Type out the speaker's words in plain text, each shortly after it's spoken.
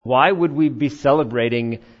Why would we be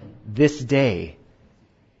celebrating this day?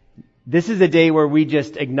 This is a day where we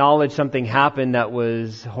just acknowledge something happened that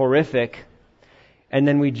was horrific, and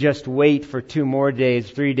then we just wait for 2 more days,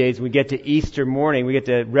 3 days. We get to Easter morning, we get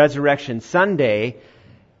to Resurrection Sunday,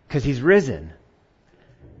 because He's risen.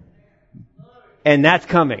 And that's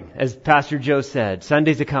coming, as Pastor Joe said.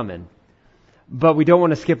 Sunday's a coming. But we don't want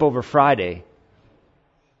to skip over Friday.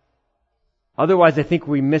 Otherwise, I think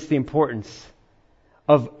we miss the importance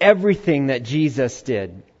of everything that Jesus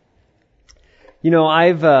did. You know,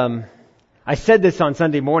 I said this on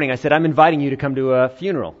Sunday morning. I said, I'm inviting you to come to a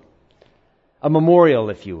funeral. A memorial,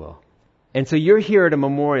 if you will. And so you're here at a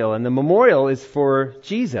memorial, and the memorial is for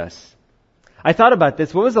Jesus. I thought about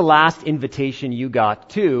this. What was the last invitation you got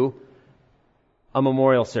to a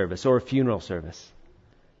memorial service or a funeral service?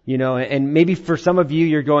 You know, and maybe for some of you,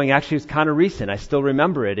 you're going, actually, it's kind of recent. I still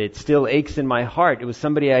remember it. It still aches in my heart. It was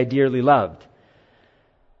somebody I dearly loved.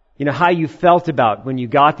 You know, how you felt about when you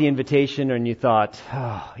got the invitation and you thought,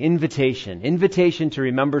 oh, invitation to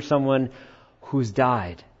remember someone who's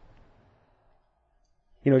died.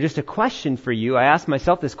 You know, just a question for you. I asked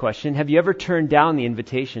myself this question. Have you ever turned down the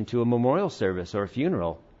invitation to a memorial service or a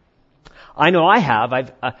funeral? I know I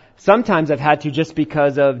have. Sometimes I've had to just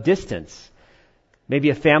because of distance.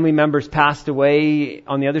 Maybe a family member's passed away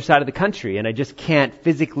on the other side of the country and I just can't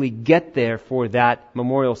physically get there for that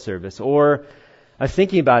memorial service. Or I was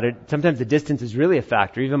thinking about it, sometimes the distance is really a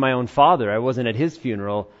factor. Even my own father, I wasn't at his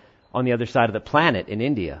funeral on the other side of the planet in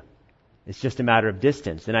India. It's just a matter of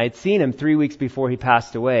distance. And I had seen him 3 weeks before he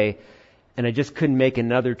passed away, and I just couldn't make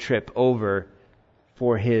another trip over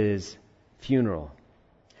for his funeral.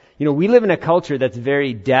 You know, we live in a culture that's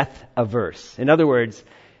very death averse. In other words,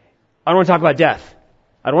 I don't want to talk about death.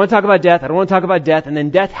 I don't want to talk about death. I don't want to talk about death. And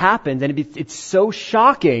then death happens, and it's so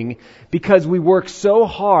shocking because we work so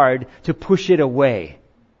hard to push it away.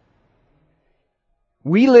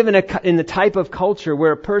 We live in the type of culture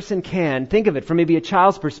where a person can, think of it from maybe a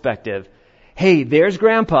child's perspective. Hey, there's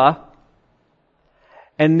Grandpa.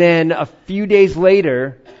 And then a few days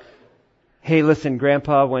later, hey, listen,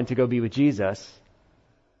 Grandpa went to go be with Jesus.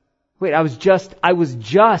 Wait, I was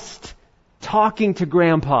just talking to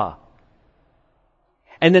Grandpa.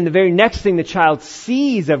 And then the very next thing the child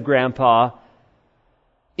sees of Grandpa,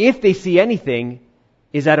 if they see anything,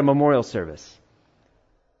 is at a memorial service.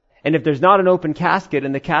 And if there's not an open casket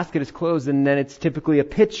and the casket is closed, and then it's typically a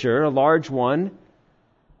picture, a large one.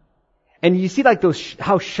 And you see like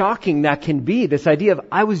how shocking that can be. This idea of,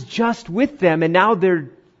 I was just with them and now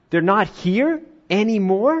they're not here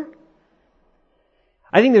anymore.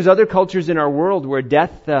 I think there's other cultures in our world where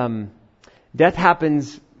death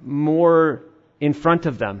happens more in front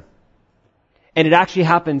of them. And it actually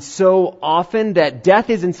happens so often that death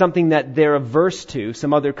isn't something that they're averse to,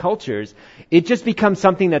 some other cultures. It just becomes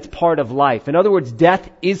something that's part of life. In other words, death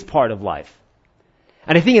is part of life.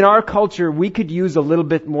 And I think in our culture, we could use a little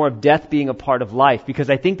bit more of death being a part of life, because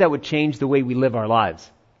I think that would change the way we live our lives.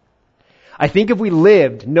 I think if we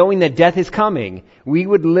lived knowing that death is coming, we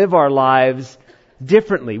would live our lives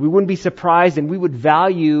differently. We wouldn't be surprised, and we would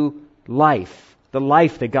value life, the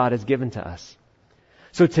life that God has given to us.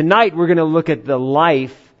 So tonight we're going to look at the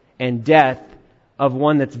life and death of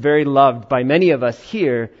one that's very loved by many of us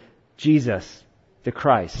here, Jesus, the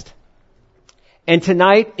Christ. And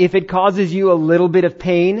tonight, if it causes you a little bit of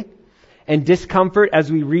pain and discomfort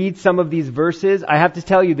as we read some of these verses, I have to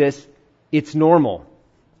tell you this, it's normal.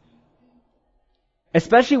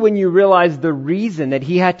 Especially when you realize the reason that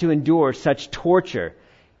He had to endure such torture.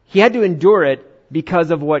 He had to endure it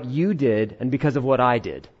because of what you did and because of what I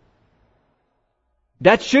did.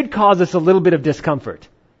 That should cause us a little bit of discomfort.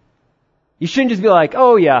 You shouldn't just be like,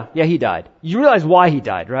 oh yeah, He died. You realize why He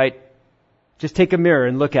died, right? Just take a mirror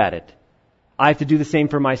and look at it. I have to do the same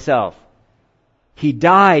for myself. He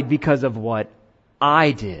died because of what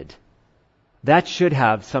I did. That should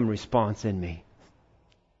have some response in me.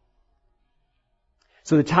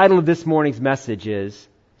 So the title of this morning's message is,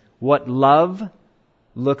 What Love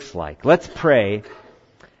Looks Like. Let's pray.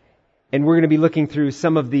 And we're going to be looking through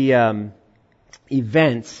some of the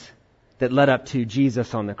events that led up to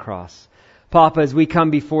Jesus on the cross. Papa, as we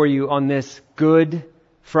come before you on this Good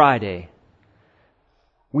Friday,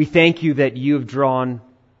 we thank you that you have drawn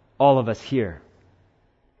all of us here.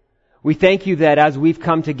 We thank you that as we've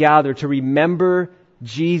come to gather to remember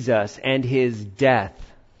Jesus and His death,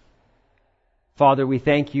 Father, we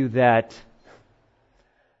thank you that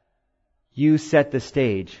you set the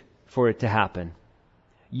stage for it to happen.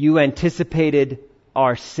 You anticipated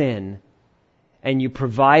our sin, and you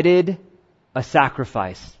provided a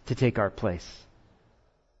sacrifice to take our place.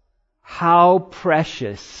 How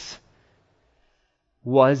precious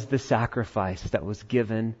was the sacrifice that was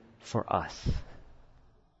given for us.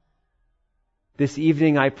 This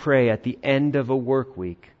evening I pray at the end of a work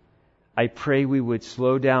week, I pray we would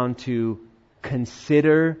slow down to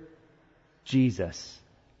consider Jesus,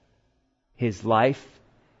 His life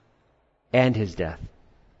and His death.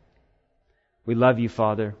 We love you,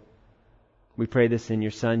 Father. We pray this in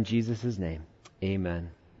your Son, Jesus' name.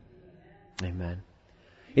 Amen. Amen.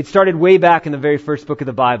 It started way back in the very first book of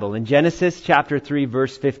the Bible, in Genesis chapter 3,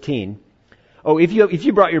 verse 15. Oh, if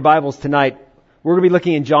you brought your Bibles tonight, we're going to be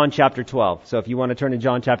looking in John chapter 12. So if you want to turn to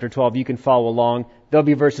John chapter 12, you can follow along. There'll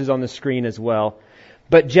be verses on the screen as well.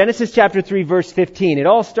 But Genesis chapter 3, verse 15, it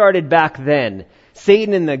all started back then.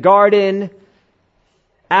 Satan in the garden,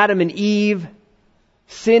 Adam and Eve,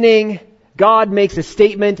 sinning. God makes a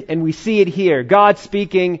statement, and we see it here. God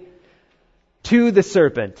speaking to the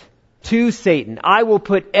serpent, to Satan. I will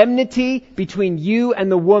put enmity between you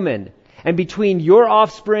and the woman, and between your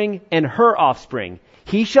offspring and her offspring.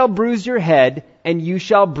 He shall bruise your head, and you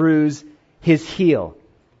shall bruise his heel.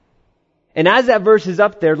 And as that verse is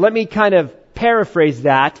up there, let me kind of paraphrase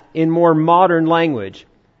that in more modern language.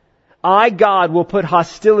 I, God, will put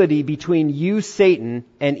hostility between you, Satan,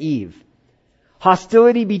 and Eve.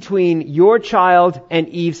 Hostility between your child and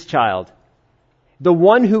Eve's child. The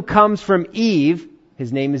one who comes from Eve,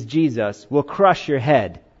 his name is Jesus, will crush your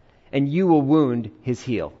head, and you will wound his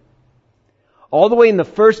heel. All the way in the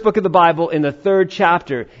first book of the Bible, in the 3rd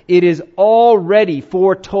chapter, it is already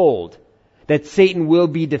foretold that Satan will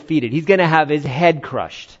be defeated. He's going to have his head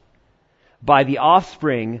crushed by the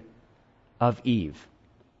offspring of Eve,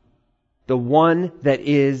 the one that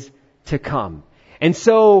is to come. And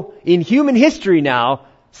so, in human history now,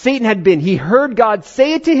 Satan he heard God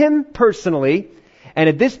say it to him personally, and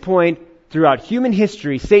at this point, throughout human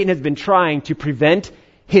history, Satan has been trying to prevent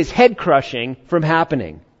his head crushing from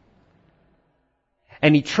happening.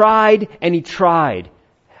 And he tried,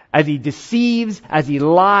 as he deceives, as he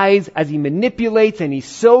lies, as he manipulates, and he's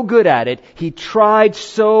so good at it, he tried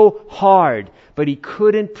so hard, but he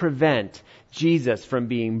couldn't prevent Jesus from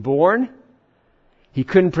being born. He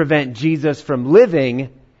couldn't prevent Jesus from living,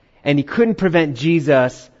 and he couldn't prevent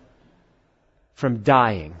Jesus from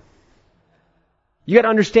dying. You got to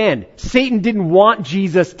understand, Satan didn't want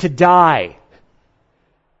Jesus to die.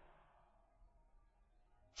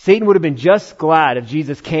 Satan would have been just glad if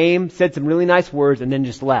Jesus came, said some really nice words, and then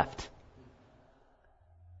just left.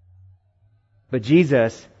 But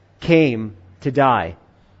Jesus came to die.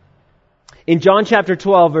 In John chapter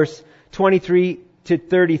 12, verse 23 to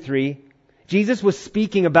 33, Jesus was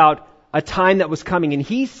speaking about a time that was coming, and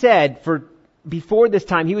he said before this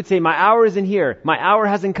time, he would say, my hour isn't here. My hour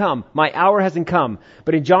hasn't come. My hour hasn't come.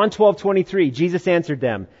 But in John 12:23, Jesus answered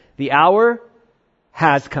them, the hour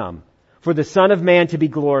has come for the Son of Man to be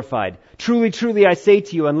glorified. Truly, truly, I say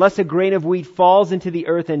to you, unless a grain of wheat falls into the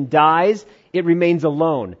earth and dies, it remains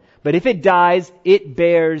alone. But if it dies, it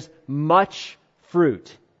bears much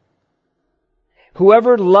fruit.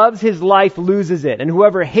 Whoever loves his life loses it, and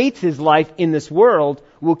whoever hates his life in this world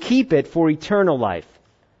will keep it for eternal life.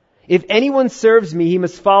 If anyone serves me, he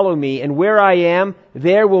must follow me, and where I am,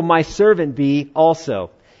 there will my servant be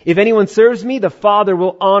also. If anyone serves me, the Father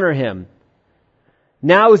will honor him.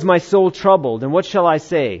 Now is my soul troubled, and what shall I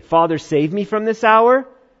say? Father, save me from this hour?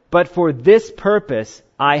 But for this purpose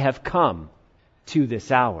I have come to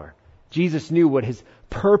this hour. Jesus knew what his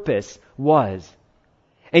purpose was.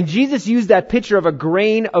 And Jesus used that picture of a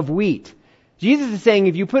grain of wheat. Jesus is saying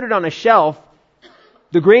if you put it on a shelf,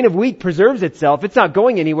 the grain of wheat preserves itself. It's not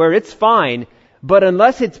going anywhere. It's fine. But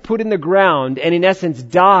unless it's put in the ground and in essence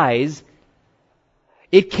dies,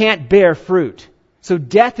 it can't bear fruit. So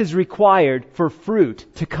death is required for fruit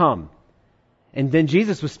to come. And then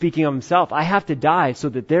Jesus was speaking of himself. I have to die so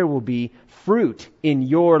that there will be fruit in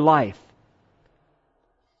your life.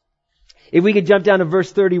 If we could jump down to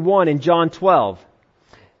verse 31 in John 12.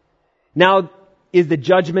 Now is the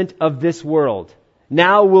judgment of this world.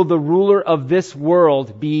 Now will the ruler of this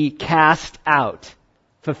world be cast out.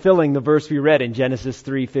 Fulfilling the verse we read in Genesis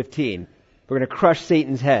 3:15. We're going to crush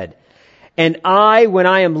Satan's head. And I, when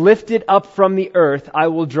I am lifted up from the earth, I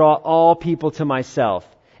will draw all people to myself.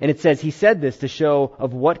 And it says he said this to show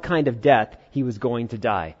of what kind of death he was going to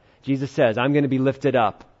die. Jesus says, I'm going to be lifted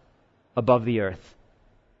up above the earth.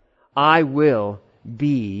 I will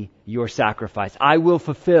be your sacrifice. I will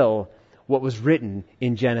fulfill what was written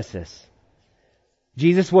in Genesis.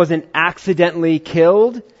 Jesus wasn't accidentally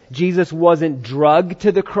killed. Jesus wasn't drugged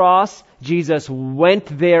to the cross. Jesus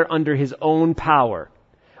went there under his own power,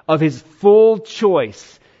 of his full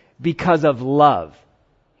choice, because of love.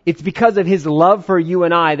 It's because of his love for you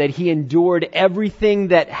and I that he endured everything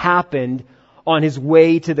that happened on his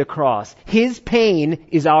way to the cross. His pain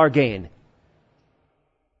is our gain.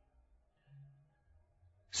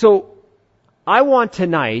 So, I want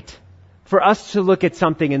tonight for us to look at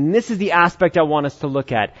something, and this is the aspect I want us to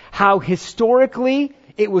look at. How historically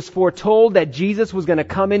it was foretold that Jesus was going to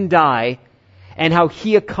come and die, and how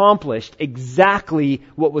he accomplished exactly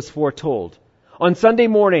what was foretold. On Sunday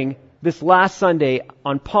morning, this last Sunday,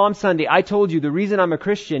 on Palm Sunday, I told you the reason I'm a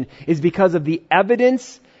Christian is because of the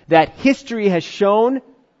evidence that history has shown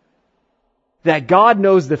that God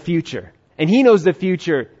knows the future. And he knows the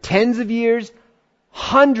future tens of years,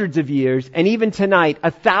 hundreds of years, and even tonight,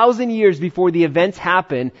 1,000 years before the events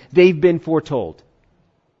happen, they've been foretold.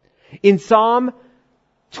 In Psalm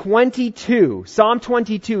 22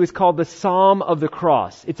 is called the Psalm of the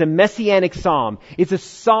Cross. It's a messianic psalm. It's a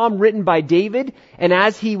psalm written by David, and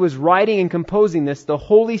as he was writing and composing this, the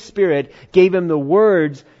Holy Spirit gave him the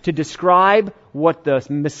words to describe what the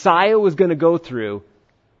Messiah was going to go through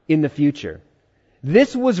in the future.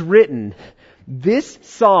 This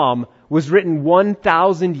psalm was written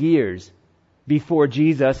 1,000 years before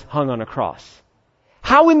Jesus hung on a cross.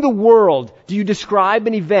 How in the world do you describe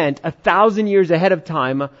an event 1,000 years ahead of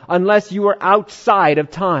time unless you are outside of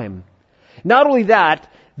time? Not only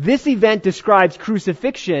that, this event describes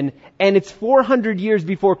crucifixion, and it's 400 years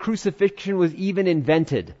before crucifixion was even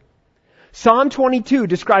invented. Psalm 22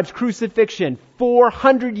 describes crucifixion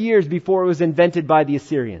 400 years before it was invented by the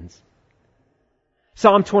Assyrians.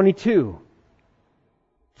 Psalm 22,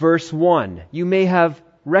 verse 1. You may have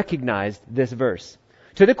recognized this verse.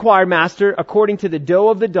 To the choir master, according to the doe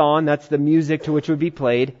of the dawn, that's the music to which would be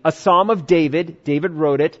played, a psalm of David. David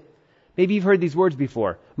wrote it. Maybe you've heard these words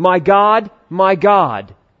before. My God,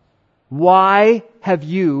 why have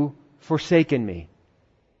you forsaken me?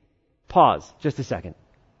 Pause just a second.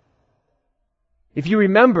 If you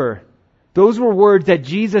remember, those were words that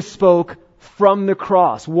Jesus spoke from the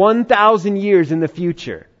cross, 1,000 years in the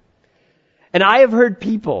future. And I have heard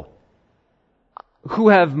people who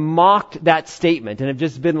have mocked that statement and have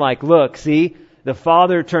just been like, look, see, the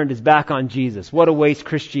Father turned his back on Jesus. What a waste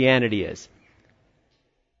Christianity is.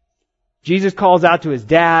 Jesus calls out to his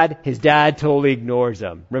dad totally ignores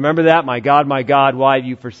him. Remember that? My God, why have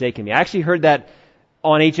you forsaken me? I actually heard that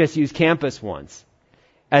on HSU's campus once.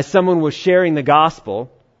 As someone was sharing the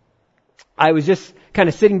gospel, I was just kind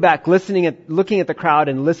of sitting back, looking at the crowd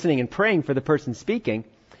and listening and praying for the person speaking.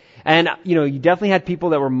 And, you definitely had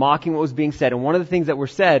people that were mocking what was being said. And one of the things that were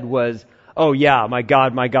said was, oh yeah, my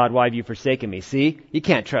God, why have you forsaken me? See, you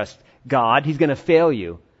can't trust God. He's going to fail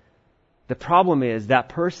you. The problem is that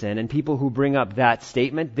person and people who bring up that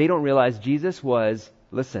statement, they don't realize Jesus was,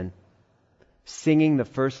 listen, singing the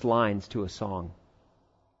first lines to a song.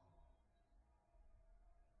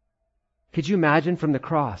 Could you imagine from the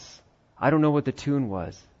cross? I don't know what the tune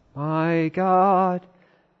was. My God.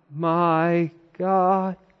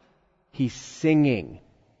 He's singing.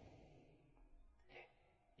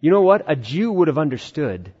 You know what? A Jew would have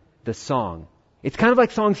understood the song. It's kind of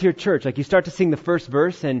like songs here at church. Like you start to sing the first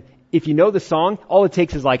verse, and if you know the song, all it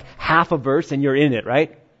takes is like half a verse and you're in it,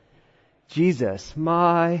 right? Jesus,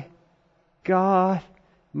 my God.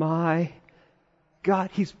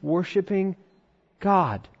 He's worshiping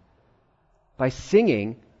God by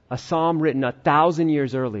singing a psalm written 1,000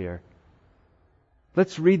 years earlier.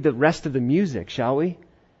 Let's read the rest of the music, shall we?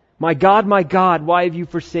 My God, why have you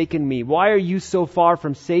forsaken me? Why are you so far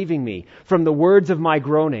from saving me from the words of my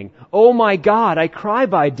groaning? Oh my God, I cry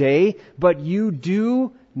by day, but you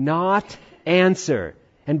do not answer,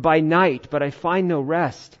 and by night, but I find no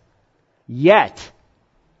rest. Yet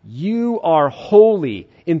you are holy,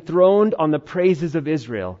 enthroned on the praises of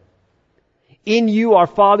Israel. In you our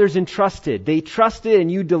fathers entrusted. They trusted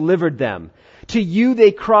and you delivered them. To you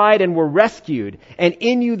they cried and were rescued. And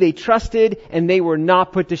in you they trusted and they were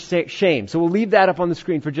not put to shame. So we'll leave that up on the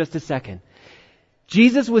screen for just a second.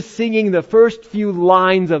 Jesus was singing the first few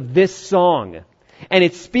lines of this song. And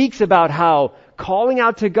it speaks about how calling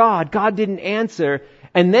out to God, God didn't answer.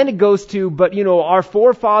 And then it goes to, but our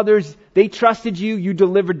forefathers, they trusted you, you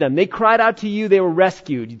delivered them. They cried out to you, they were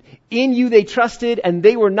rescued. In you they trusted and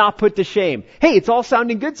they were not put to shame. Hey, it's all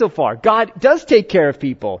sounding good so far. God does take care of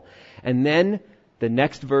people. And then the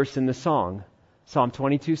next verse in the song, Psalm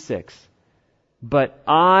 22:6. But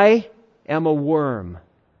I am a worm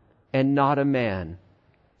and not a man,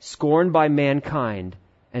 scorned by mankind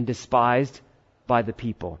and despised by the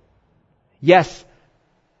people. Yes,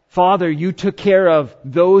 Father, you took care of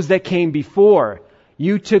those that came before.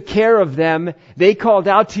 You took care of them. They called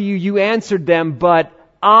out to you. You answered them. But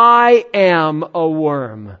I am a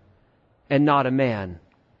worm and not a man.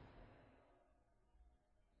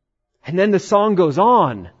 And then the song goes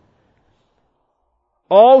on.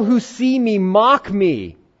 All who see me mock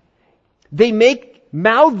me. They make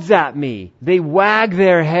mouths at me. They wag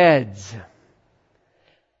their heads.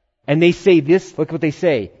 And they say this, look what they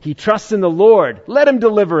say. He trusts in the Lord. Let him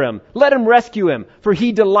deliver him. Let him rescue him, for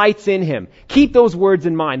he delights in him. Keep those words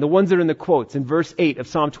in mind, the ones that are in the quotes in verse 8 of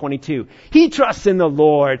Psalm 22. He trusts in the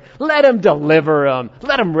Lord. Let him deliver him.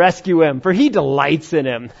 Let him rescue him, for he delights in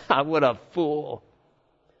him. What a fool.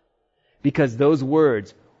 Because those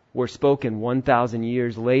words were spoken 1,000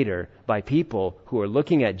 years later by people who are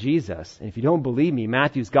looking at Jesus. And if you don't believe me,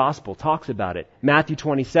 Matthew's gospel talks about it. Matthew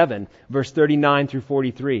 27, verse 39 through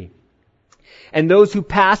 43. And those who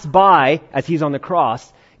passed by, as he's on the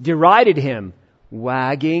cross, derided him,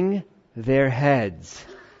 wagging their heads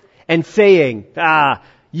and saying,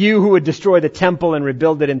 you who would destroy the temple and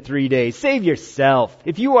rebuild it in 3 days, save yourself.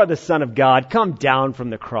 If you are the Son of God, come down from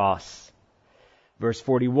the cross. Verse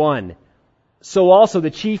 41. So also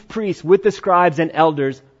the chief priests with the scribes and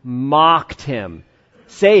elders mocked him,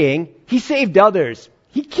 saying, he saved others.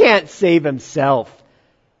 He can't save himself.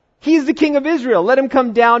 He is the King of Israel. Let him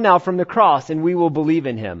come down now from the cross and we will believe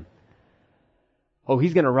in him. Oh,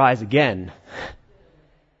 he's going to rise again.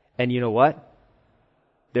 And you know what?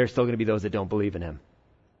 There's still going to be those that don't believe in him.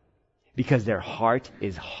 Because their heart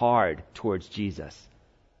is hard towards Jesus.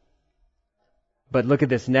 But look at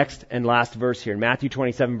this next and last verse here in Matthew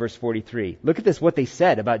 27 verse 43. Look at this, what they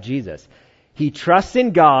said about Jesus. He trusts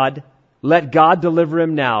in God. Let God deliver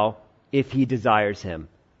him now if he desires him.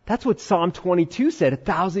 That's what Psalm 22 said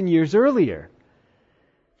 1,000 years earlier.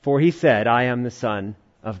 For he said, I am the Son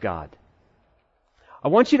of God. I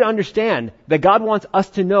want you to understand that God wants us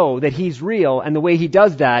to know that he's real, and the way he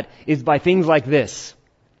does that is by things like this.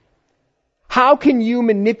 How can you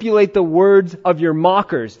manipulate the words of your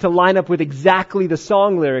mockers to line up with exactly the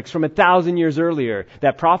song lyrics from 1,000 years earlier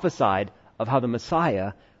that prophesied of how the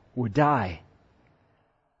Messiah would die?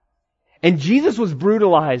 And Jesus was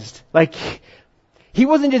brutalized. He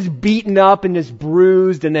wasn't just beaten up and just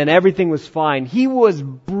bruised and then everything was fine. He was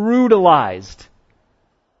brutalized.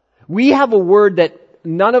 We have a word that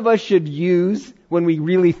none of us should use when we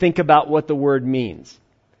really think about what the word means.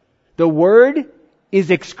 The word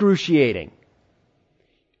is excruciating.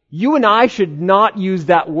 You and I should not use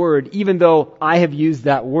that word, even though I have used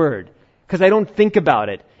that word, because I don't think about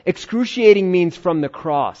it. Excruciating means from the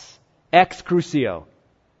cross. Ex crucio.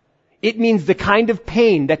 It means the kind of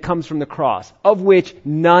pain that comes from the cross, of which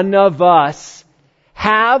none of us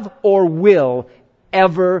have or will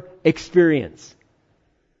ever experience.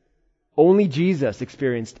 Only Jesus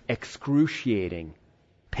experienced excruciating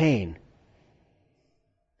pain.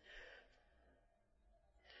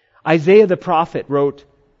 Isaiah the prophet wrote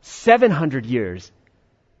 700 years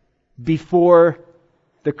before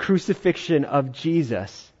the crucifixion of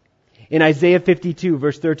Jesus. In Isaiah 52,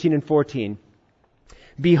 verse 13 and 14,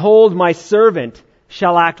 behold, my servant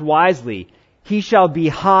shall act wisely. He shall be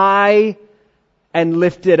high and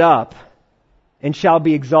lifted up and shall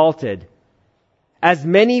be exalted. As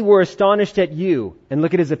many were astonished at you, and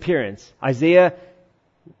look at his appearance. Isaiah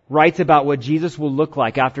writes about what Jesus will look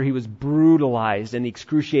like after he was brutalized and the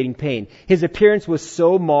excruciating pain. His appearance was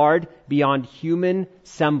so marred beyond human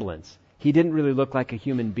semblance. He didn't really look like a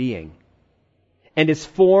human being. And his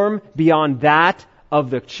form beyond that of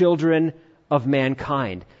the children of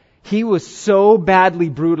mankind. He was so badly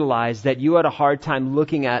brutalized that you had a hard time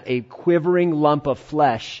looking at a quivering lump of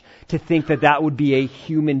flesh to think that that would be a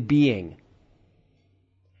human being.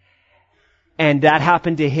 And that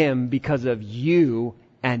happened to him because of you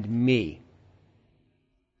and me.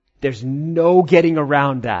 There's no getting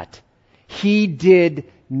around that. He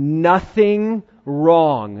did nothing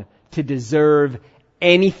wrong to deserve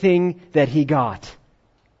anything that he got.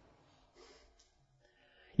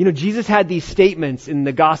 You know, Jesus had these statements in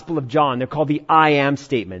the Gospel of John. They're called the I am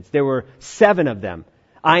statements. There were 7 of them.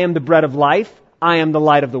 I am the bread of life. I am the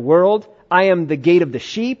light of the world. I am the gate of the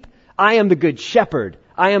sheep. I am the good shepherd.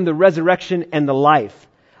 I am the resurrection and the life.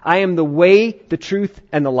 I am the way, the truth,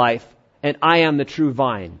 and the life. And I am the true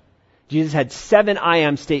vine. Jesus had 7 I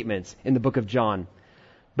am statements in the book of John.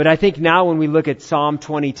 But I think now when we look at Psalm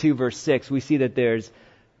 22 verse 6, we see that there's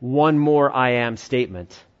one more I am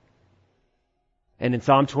statement. And in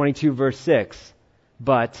Psalm 22 verse 6,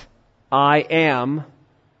 but I am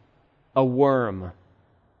a worm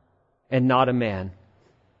and not a man,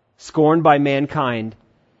 scorned by mankind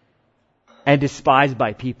and despised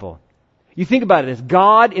by people. You think about it as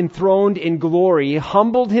God enthroned in glory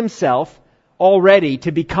humbled himself already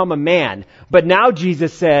to become a man. But now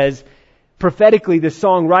Jesus says, prophetically, this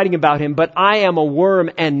song writing about him, but I am a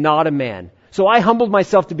worm and not a man. So I humbled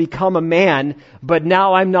myself to become a man, but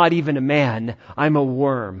now I'm not even a man. I'm a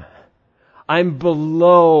worm. I'm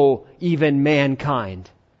below even mankind.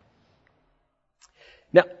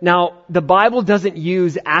 Now, the Bible doesn't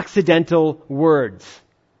use accidental words.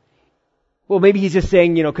 Well, maybe he's just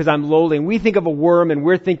saying, because I'm lowly. And we think of a worm and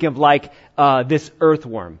we're thinking of like this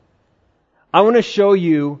earthworm. I want to show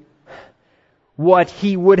you what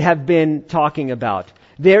he would have been talking about.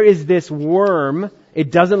 There is this worm.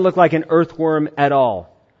 It doesn't look like an earthworm at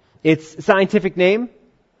all. Its scientific name,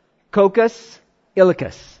 Coccus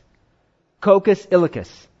ilicis. Coccus ilicis.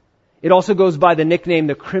 It also goes by the nickname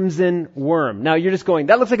the crimson worm. Now you're just going,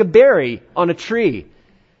 that looks like a berry on a tree.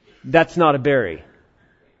 That's not a berry.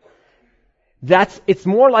 It's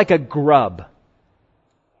more like a grub.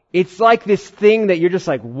 It's like this thing that you're just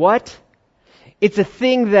like, what? It's a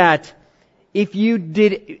thing that if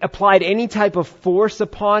you applied any type of force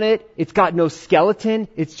upon it, it's got no skeleton.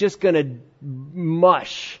 It's just going to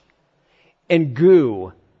mush and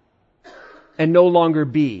goo and no longer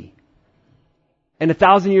be. And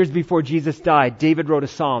 1,000 years before Jesus died, David wrote a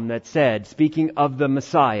psalm that said, speaking of the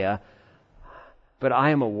Messiah, but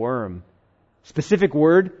I am a worm. Specific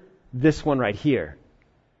word, this one right here.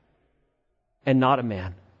 And not a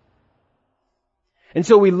man. And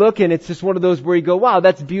so we look and it's just one of those where you go, wow,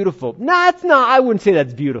 that's beautiful. Nah, it's not. I wouldn't say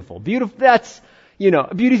that's beautiful. That's,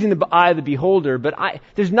 beauty's in the eye of the beholder, but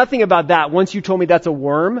there's nothing about that. Once you told me that's a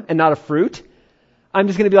worm and not a fruit, I'm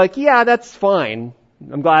just going to be like, yeah, that's fine.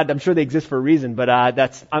 I'm sure they exist for a reason, but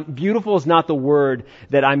beautiful is not the word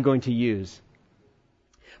that I'm going to use.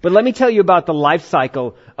 But let me tell you about the life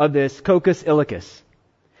cycle of this Coccus ilicis.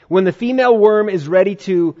 When the female worm is ready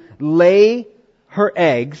to lay her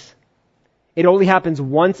eggs, it only happens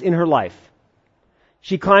once in her life.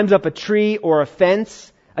 She climbs up a tree or a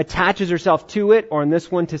fence, attaches herself to it, or in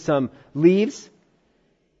this one to some leaves.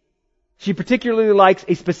 She particularly likes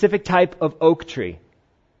a specific type of oak tree.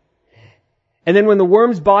 And then when the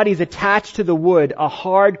worm's body is attached to the wood, a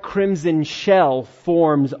hard crimson shell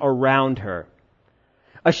forms around her.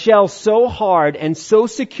 A shell so hard and so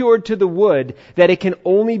secured to the wood that it can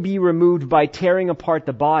only be removed by tearing apart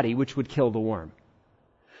the body, which would kill the worm.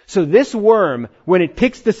 So this worm, when it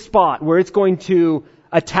picks the spot where it's going to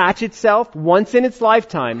attach itself once in its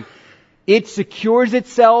lifetime, it secures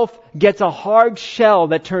itself, gets a hard shell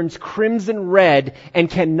that turns crimson red and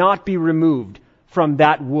cannot be removed from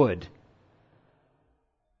that wood.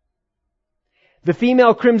 The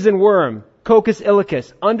female crimson worm, Coccus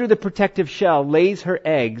ilicis, under the protective shell, lays her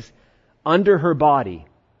eggs under her body.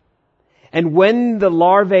 And when the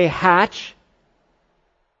larvae hatch,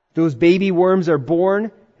 those baby worms are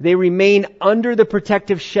born, they remain under the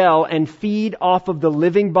protective shell and feed off of the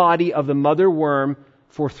living body of the mother worm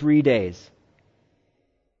for 3 days.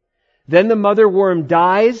 Then the mother worm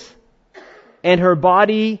dies, and her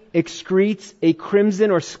body excretes a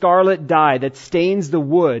crimson or scarlet dye that stains the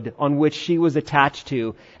wood on which she was attached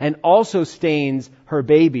to, and also stains her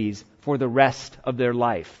babies for the rest of their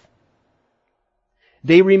life.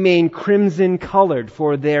 They remain crimson colored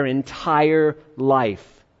for their entire life.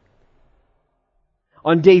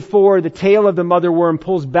 On day 4, the tail of the mother worm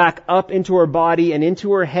pulls back up into her body and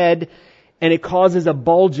into her head, and it causes a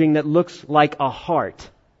bulging that looks like a heart.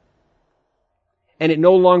 And it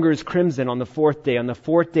no longer is crimson on the 4th day. On the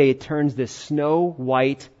 4th day, it turns this snow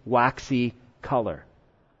white, waxy color.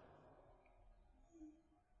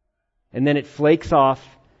 And then it flakes off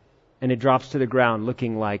and it drops to the ground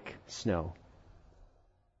looking like snow.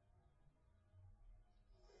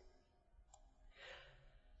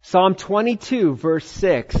 Psalm 22, verse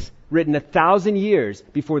 6, written 1,000 years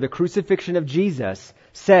before the crucifixion of Jesus,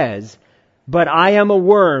 says, "But I am a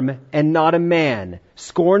worm and not a man,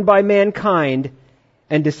 scorned by mankind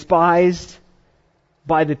and despised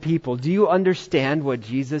by the people." Do you understand what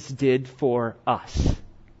Jesus did for us?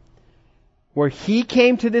 Where He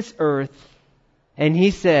came to this earth and He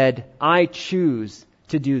said, I choose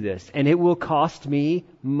to do this, and it will cost me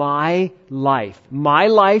my life. My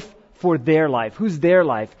life for their life. Who's their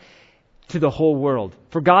life? To the whole world.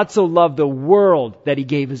 For God so loved the world that He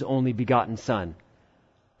gave His only begotten Son,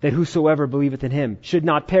 that whosoever believeth in Him should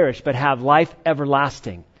not perish, but have life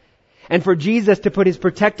everlasting. And for Jesus to put His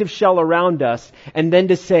protective shell around us and then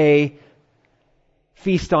to say,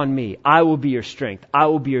 feast on me. I will be your strength. I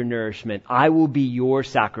will be your nourishment. I will be your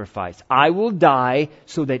sacrifice. I will die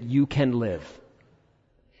so that you can live.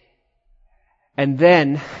 And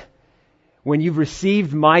then, when you've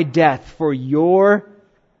received my death for your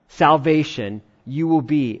salvation, you will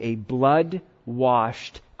be a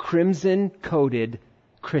blood-washed, crimson-coated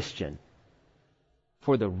Christian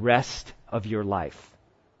for the rest of your life.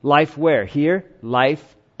 Life where? Here? Life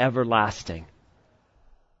everlasting.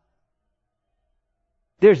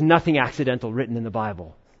 There's nothing accidental written in the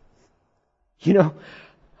Bible. You know,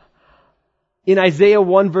 in Isaiah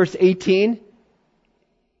 1 verse 18,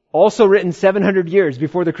 also written 700 years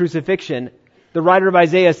before the crucifixion, the writer of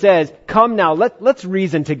Isaiah says, come now, let's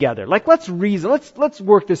reason together. Let's reason, let's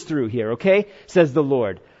work this through here, okay? Says the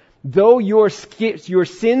Lord. Though your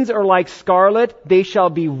sins are like scarlet, they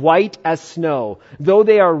shall be white as snow. Though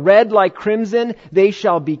they are red like crimson, they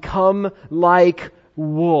shall become like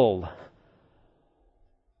wool.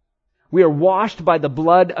 We are washed by the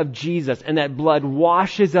blood of Jesus, and that blood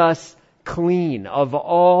washes us clean of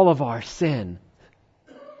all of our sin.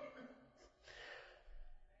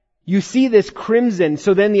 You see this crimson,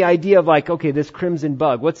 so then the idea of like, okay, this crimson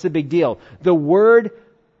bug, what's the big deal? The word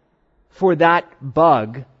for that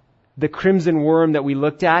bug, the crimson worm that we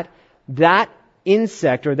looked at, that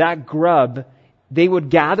insect or that grub, they would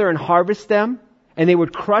gather and harvest them, and they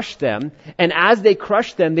would crush them, and as they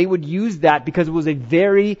crushed them, they would use that because it was a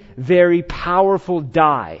very, very powerful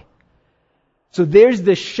dye. So there's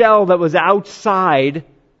the shell that was outside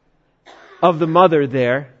of the mother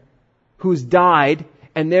there, who's died,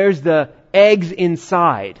 and there's the eggs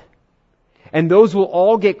inside. And those will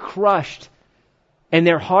all get crushed, and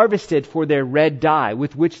they're harvested for their red dye,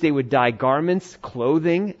 with which they would dye garments,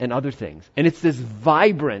 clothing, and other things. And it's this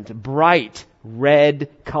vibrant, bright red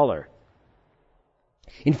color.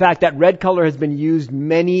 In fact, that red color has been used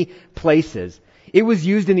many places. It was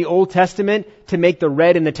used in the Old Testament to make the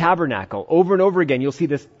red in the tabernacle. Over and over again, you'll see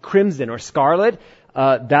this crimson or scarlet.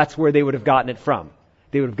 That's where they would have gotten it from.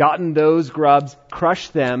 They would have gotten those grubs,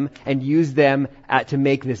 crushed them, and used them to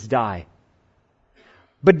make this dye.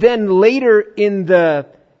 But then later in the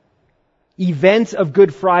events of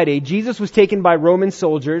Good Friday, Jesus was taken by Roman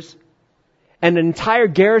soldiers, and an entire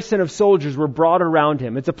garrison of soldiers were brought around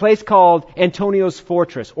him. It's a place called Antonio's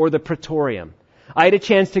Fortress, or the Praetorium. I had a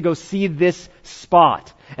chance to go see this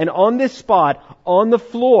spot. And on this spot, on the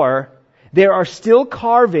floor, there are still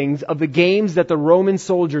carvings of the games that the Roman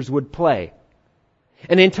soldiers would play.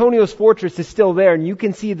 And Antonio's Fortress is still there, and you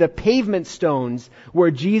can see the pavement stones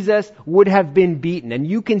where Jesus would have been beaten. And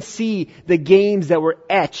you can see the games that were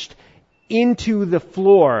etched into the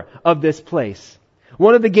floor of this place.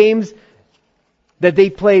 One of the games that they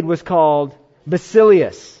played was called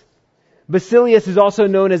Basilius. Basilius is also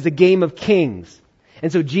known as the Game of Kings.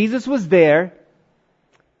 And so Jesus was there.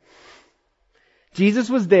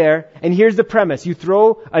 And here's the premise. You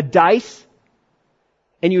throw a dice,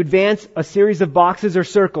 and you advance a series of boxes or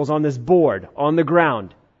circles on this board, on the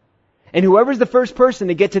ground. And whoever's the first person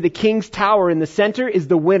to get to the king's tower in the center is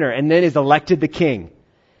the winner, and then is elected the king.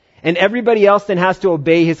 And everybody else then has to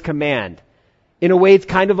obey his command. In a way, it's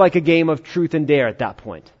kind of like a game of truth and dare at that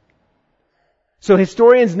point. So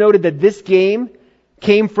historians noted that this game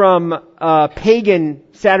came from a pagan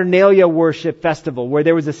Saturnalia worship festival where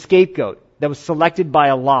there was a scapegoat that was selected by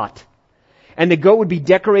a lot. And the goat would be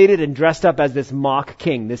decorated and dressed up as this mock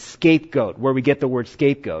king, this scapegoat, where we get the word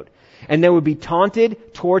scapegoat. And then would be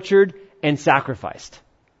taunted, tortured, and sacrificed.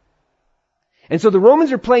 And so the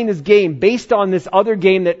Romans are playing this game based on this other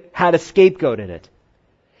game that had a scapegoat in it.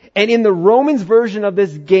 And in the Romans version of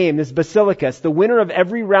this game, this Basilicus, the winner of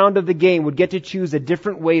every round of the game would get to choose a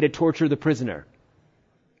different way to torture the prisoner.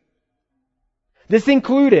 This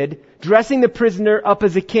included dressing the prisoner up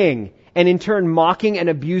as a king, and in turn mocking and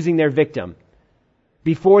abusing their victim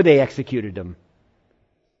before they executed him.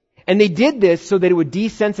 And they did this so that it would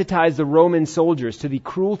desensitize the Roman soldiers to the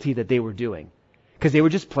cruelty that they were doing. Because they were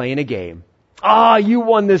just playing a game. You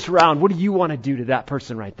won this round. What do you want to do to that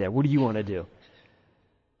person right there? What do you want to do?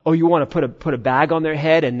 Oh, you want to put a bag on their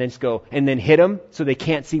head and then hit them so they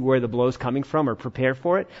can't see where the blow's coming from or prepare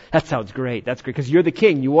for it? That sounds great. That's great because you're the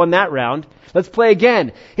king. You won that round. Let's play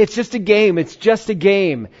again. It's just a game. It's just a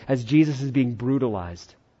game as Jesus is being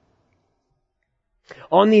brutalized.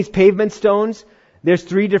 On these pavement stones, there's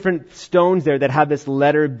 3 different stones there that have this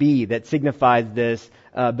letter B that signifies this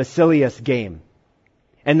Basilius game.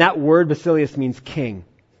 And that word Basilius means king.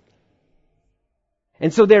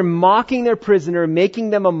 And so they're mocking their prisoner, making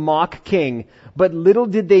them a mock king. But little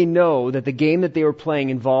did they know that the game that they were playing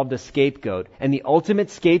involved a scapegoat. And the ultimate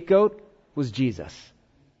scapegoat was Jesus.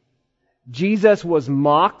 Jesus was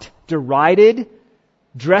mocked, derided,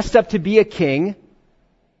 dressed up to be a king,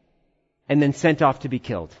 and then sent off to be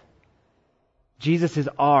killed. Jesus is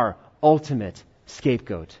our ultimate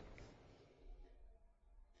scapegoat.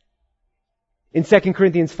 In 2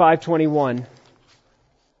 Corinthians 5:21,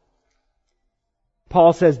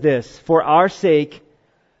 Paul says this, "For our sake,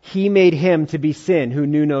 he made him to be sin who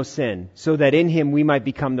knew no sin, so that in him we might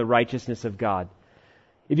become the righteousness of God."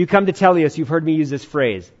 If you come to Teleios, you've heard me use this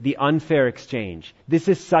phrase, the unfair exchange. This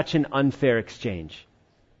is such an unfair exchange.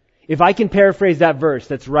 If I can paraphrase that verse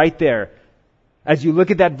that's right there, As you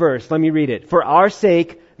look at that verse, let me read it. For our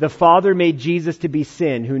sake, the Father made Jesus to be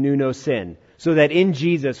sin who knew no sin, so that in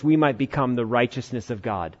Jesus we might become the righteousness of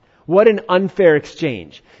God. What an unfair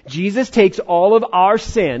exchange. Jesus takes all of our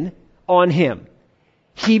sin on Him.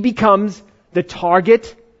 He becomes the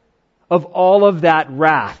target of all of that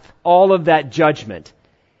wrath, all of that judgment.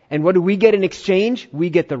 And what do we get in exchange? We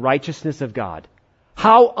get the righteousness of God.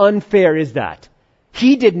 How unfair is that?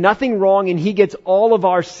 He did nothing wrong and He gets all of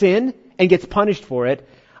our sin and gets punished for it.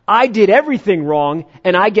 I did everything wrong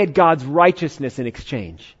and I get God's righteousness in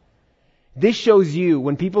exchange. This shows you,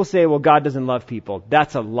 when people say, well, God doesn't love people,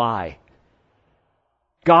 that's a lie.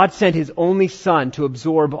 God sent His only Son to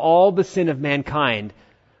absorb all the sin of mankind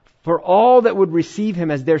for all that would receive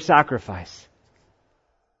Him as their sacrifice.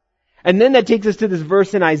 And then that takes us to this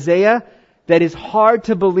verse in Isaiah that is hard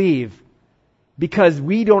to believe because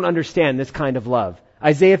we don't understand this kind of love.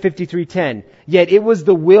 Isaiah 53:10. Yet it was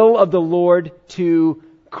the will of the Lord to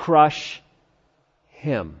crush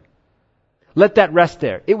Him. Let that rest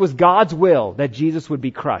there. It was God's will that Jesus would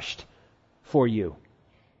be crushed for you.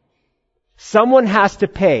 Someone has to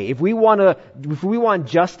pay. If we want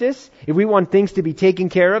justice, if we want things to be taken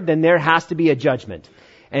care of, then there has to be a judgment.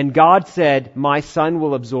 And God said, my Son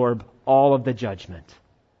will absorb all of the judgment.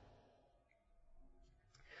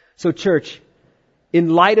 So church, in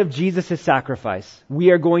light of Jesus' sacrifice,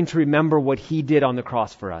 we are going to remember what He did on the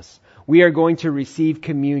cross for us. We are going to receive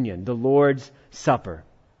communion, the Lord's Supper.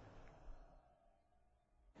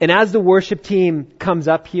 And as the worship team comes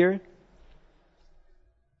up here,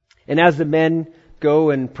 and as the men go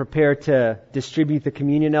and prepare to distribute the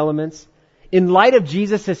communion elements, in light of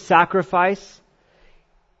Jesus' sacrifice,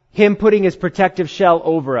 Him putting His protective shell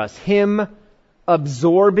over us, Him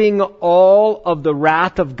absorbing all of the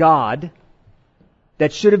wrath of God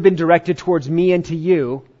that should have been directed towards me and to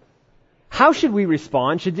you, how should we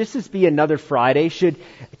respond? Should this just be another Friday? Should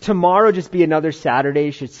tomorrow just be another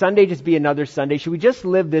Saturday? Should Sunday just be another Sunday? Should we just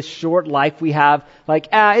live this short life we have like,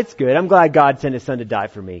 it's good. I'm glad God sent His Son to die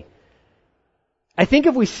for me. I think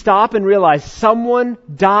if we stop and realize someone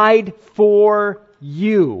died for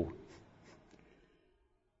you,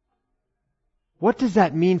 what does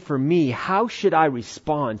that mean for me? How should I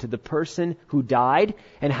respond to the person who died?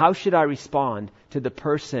 And how should I respond to the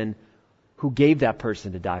person who gave that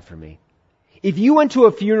person to die for me? If you went to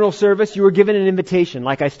a funeral service, you were given an invitation,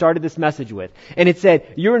 like I started this message with, and it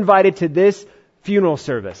said, you're invited to this funeral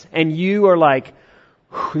service, and you are like,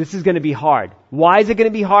 this is going to be hard. Why is it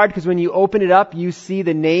going to be hard? Because when you open it up, you see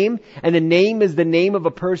the name, and the name is the name of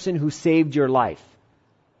a person who saved your life.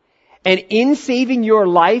 And in saving your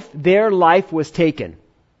life, their life was taken.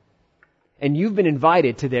 And you've been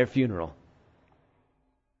invited to their funeral.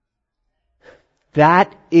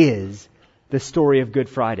 That is the story of Good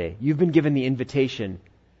Friday. You've been given the invitation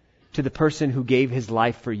to the person who gave His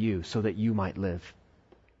life for you so that you might live.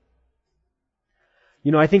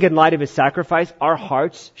 You know, I think in light of His sacrifice, our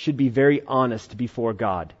hearts should be very honest before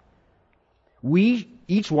God.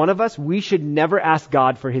 Each one of us, we should never ask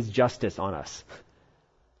God for His justice on us.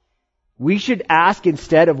 We should ask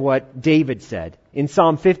instead of what David said in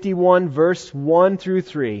Psalm 51, verse 1 through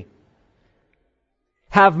 3.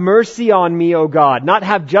 Have mercy on me, O God. Not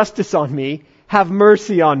have justice on me. Have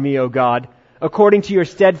mercy on me, O God. According to your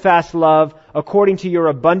steadfast love, according to your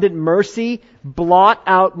abundant mercy, blot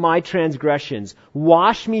out my transgressions.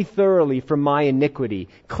 Wash me thoroughly from my iniquity.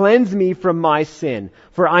 Cleanse me from my sin.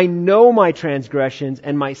 For I know my transgressions,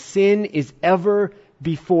 and my sin is ever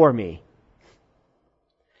before me.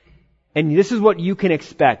 And this is what you can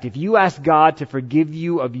expect. If you ask God to forgive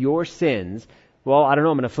you of your sins, well, I don't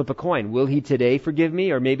know, I'm going to flip a coin. Will He today forgive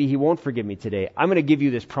me? Or maybe He won't forgive me today. I'm going to give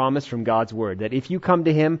you this promise from God's Word that if you come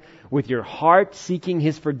to Him with your heart seeking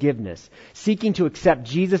His forgiveness, seeking to accept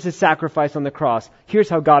Jesus' sacrifice on the cross, here's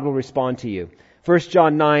how God will respond to you. 1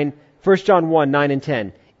 John 1, 9 and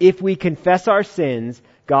 10. If we confess our sins,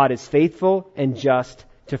 God is faithful and just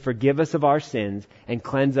to forgive us of our sins and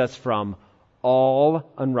cleanse us from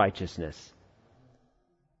all unrighteousness.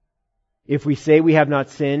 If we say we have not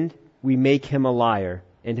sinned, we make Him a liar,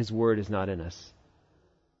 and His word is not in us.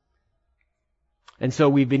 And so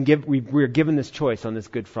we're given this choice on this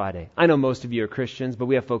Good Friday. I know most of you are Christians, but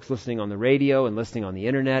we have folks listening on the radio and listening on the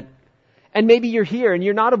internet. And maybe you're here and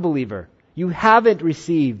you're not a believer. You haven't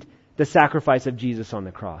received the sacrifice of Jesus on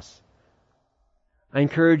the cross. I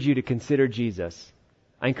encourage you to consider Jesus.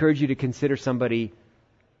 I encourage you to consider somebody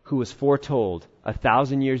who was foretold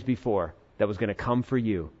 1,000 years before that was going to come for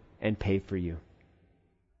you and pay for you.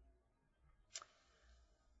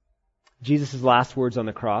 Jesus' last words on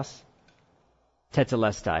the cross,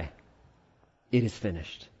 tetelestai, it is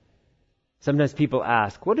finished. Sometimes people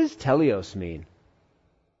ask, what does teleos mean?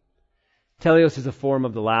 Teleos is a form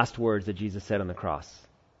of the last words that Jesus said on the cross.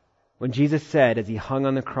 When Jesus said, as he hung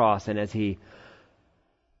on the cross and as he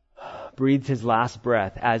breathed his last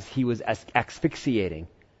breath, as he was asphyxiating,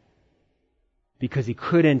 because he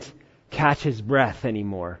couldn't catch his breath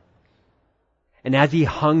anymore, and as he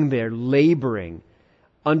hung there laboring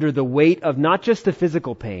under the weight of not just the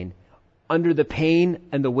physical pain, under the pain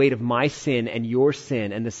and the weight of my sin and your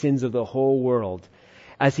sin and the sins of the whole world,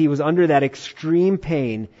 as he was under that extreme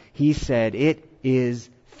pain, he said, "It is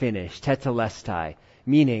finished," tetelestai,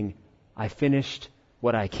 meaning, I finished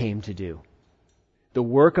what I came to do. The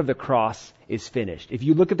work of the cross is finished. If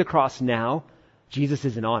you look at the cross now, Jesus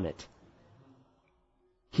isn't on it.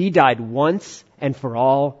 He died once and for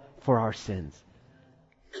all for our sins.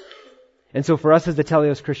 And so for us as the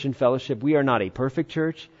Teleos Christian Fellowship, we are not a perfect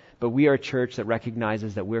church, but we are a church that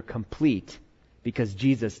recognizes that we're complete because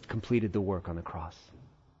Jesus completed the work on the cross.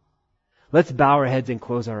 Let's bow our heads and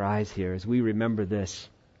close our eyes here as we remember this.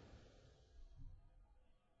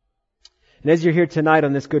 And as you're here tonight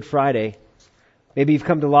on this Good Friday, maybe you've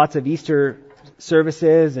come to lots of Easter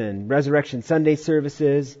services and Resurrection Sunday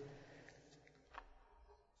services,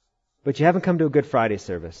 but you haven't come to a Good Friday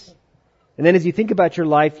service. And then as you think about your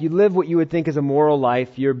life, you live what you would think is a moral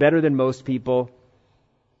life. You're better than most people.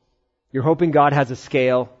 You're hoping God has a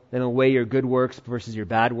scale and will weigh your good works versus your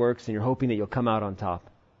bad works, and you're hoping that you'll come out on top.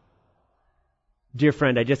 Dear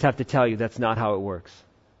friend, I just have to tell you that's not how it works.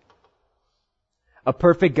 A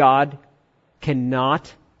perfect God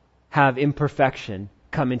cannot have imperfection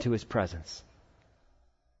come into His presence.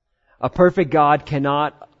 A perfect God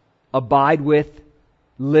cannot abide with,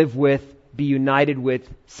 live with, be united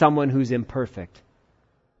with someone who's imperfect.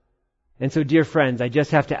 And so, dear friends, I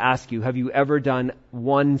just have to ask you, have you ever done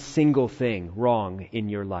one single thing wrong in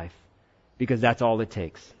your life? Because that's all it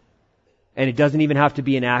takes. And it doesn't even have to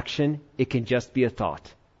be an action, it can just be a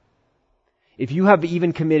thought. If you have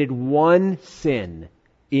even committed one sin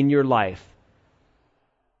in your life,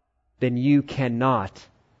 then you cannot,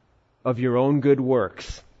 of your own good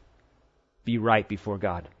works, be right before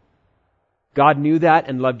God. God knew that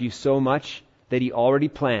and loved you so much that He already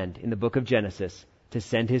planned in the book of Genesis to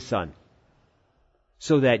send His Son,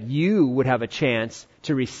 so that you would have a chance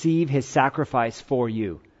to receive His sacrifice for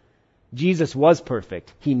you. Jesus was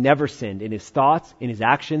perfect. He never sinned in His thoughts, in His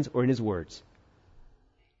actions, or in His words.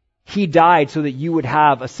 He died so that you would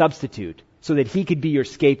have a substitute, so that He could be your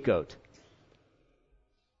scapegoat.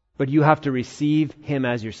 But you have to receive Him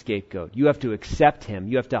as your scapegoat. You have to accept Him.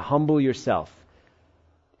 You have to humble yourself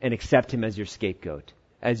and accept Him as your scapegoat,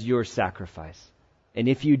 as your sacrifice. And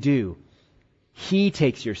if you do, He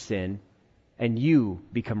takes your sin and you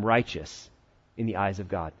become righteous in the eyes of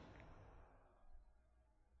God.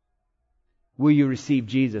 Will you receive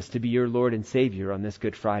Jesus to be your Lord and Savior on this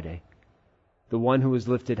Good Friday? The one who was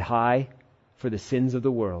lifted high for the sins of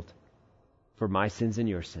the world, for my sins and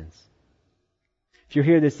your sins. If you're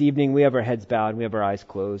here this evening, we have our heads bowed, we have our eyes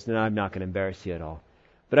closed, and I'm not going to embarrass you at all.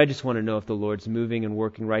 But I just want to know if the Lord's moving and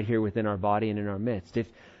working right here within our body and in our midst. If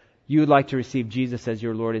you would like to receive Jesus as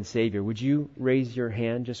your Lord and Savior, would you raise your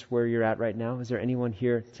hand just where you're at right now? Is there anyone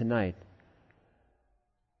here tonight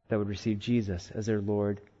that would receive Jesus as their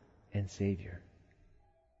Lord and Savior?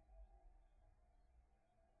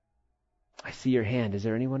 I see your hand. Is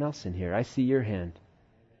there anyone else in here? I see your hand.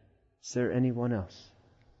 Is there anyone else?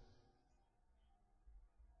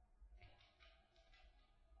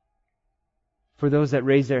 For those that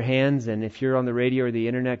raise their hands, and if you're on the radio or the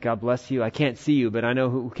internet, God bless you. I can't see you, but I know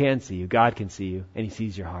who can see you. God can see you, and He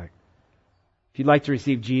sees your heart. If you'd like to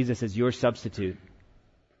receive Jesus as your substitute,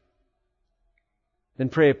 then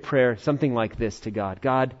pray a prayer, something like this to God.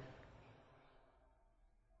 God,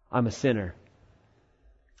 I'm a sinner.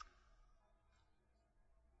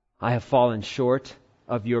 I have fallen short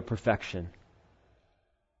of your perfection.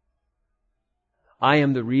 I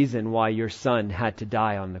am the reason why your Son had to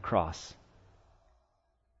die on the cross.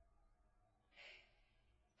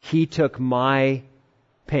 He took my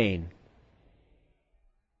pain.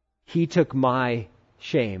 He took my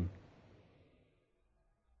shame.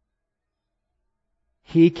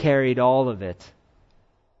 He carried all of it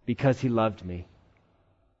because He loved me.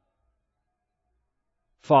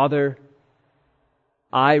 Father,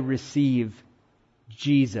 I receive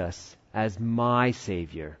Jesus as my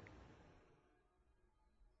Savior.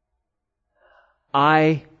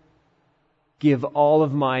 I give all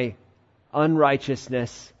of my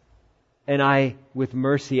unrighteousness, and I, with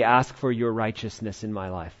mercy, ask for your righteousness in my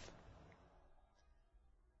life.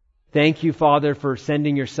 Thank you, Father, for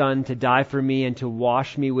sending your Son to die for me and to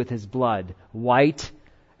wash me with His blood, white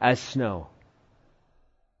as snow.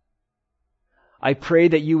 I pray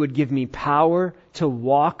that you would give me power to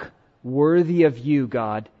walk worthy of you,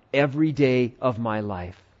 God, every day of my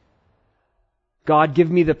life. God, give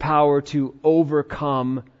me the power to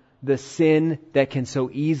overcome the sin that can so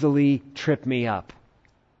easily trip me up.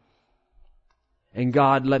 And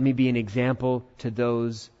God, let me be an example to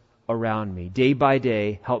those around me. Day by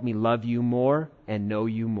day, help me love you more and know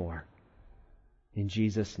you more. In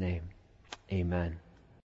Jesus' name, amen.